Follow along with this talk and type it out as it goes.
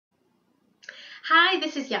Hi,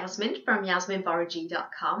 this is Yasmin from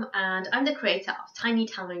yasminboragi.com and I'm the creator of Tiny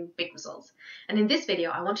Time Big Results. And in this video,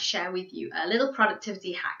 I want to share with you a little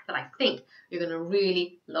productivity hack that I think you're going to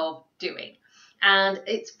really love doing. And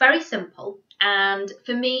it's very simple. And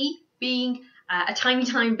for me, being a tiny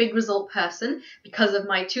time big result person, because of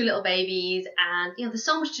my two little babies, and there's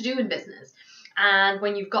so much to do in business. And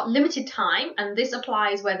when you've got limited time, and this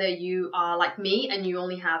applies whether you are like me and you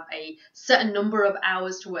only have a certain number of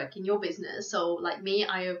hours to work in your business. So like me,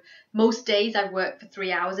 most days I work for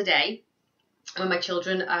 3 hours a day when my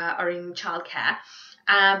children are in childcare.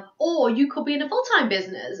 Or you could be in a full-time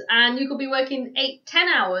business and you could be working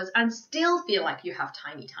 8-10 hours and still feel like you have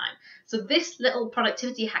tiny time. So this little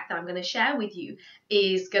productivity hack that I'm going to share with you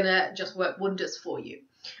is going to just work wonders for you.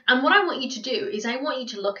 And what I want you to do is I want you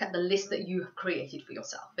to look at the list that you have created for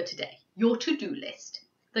yourself for today, your to-do list,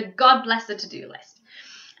 the God bless the to-do list.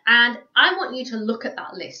 And I want you to look at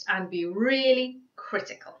that list and be really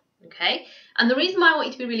critical, okay? And the reason why I want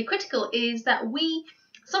you to be really critical is that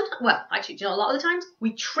sometimes, well, actually, a lot of the times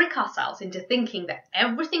we trick ourselves into thinking that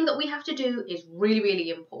everything that we have to do is really,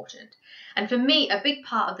 really important. And for me, a big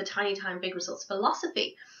part of the Tiny Time Big Results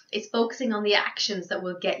philosophy is focusing on the actions that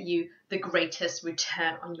will get you the greatest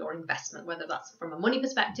return on your investment, whether that's from a money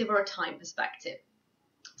perspective or a time perspective.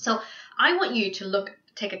 So I want you to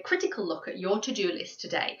take a critical look at your to-do list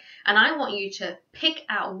today, and I want you to pick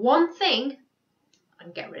out one thing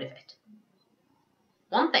and get rid of it.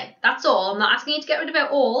 One thing, that's all. I'm not asking you to get rid of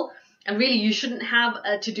it all, and really you shouldn't have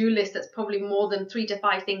a to-do list that's probably more than 3 to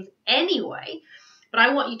 5 things anyway, but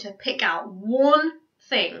I want you to pick out one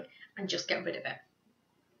thing and just get rid of it.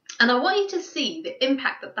 And I want you to see the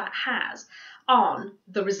impact that that has on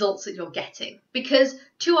the results that you're getting. Because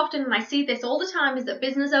too often, and I see this all the time, is that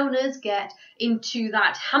business owners get into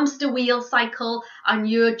that hamster wheel cycle and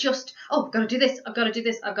you're just, oh, I've got to do this, I've got to do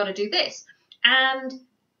this, I've got to do this. And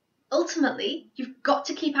ultimately, you've got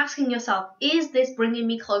to keep asking yourself, is this bringing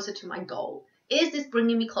me closer to my goal? Is this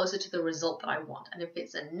bringing me closer to the result that I want? And if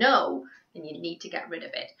it's a no, then you need to get rid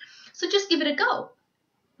of it. So just give it a go.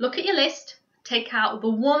 Look at your list. Take out the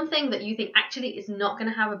one thing that you think actually is not going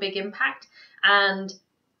to have a big impact and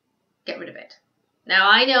get rid of it. Now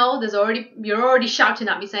I know you're already shouting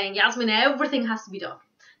at me saying, Yasmin, everything has to be done.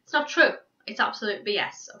 It's not true. It's absolute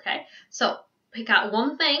BS, okay? So pick out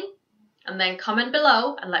one thing and then comment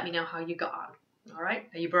below and let me know how you got on. All right?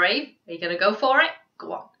 Are you brave? Are you going to go for it?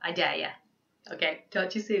 Go on. I dare you. Okay,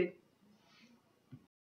 talk to you soon.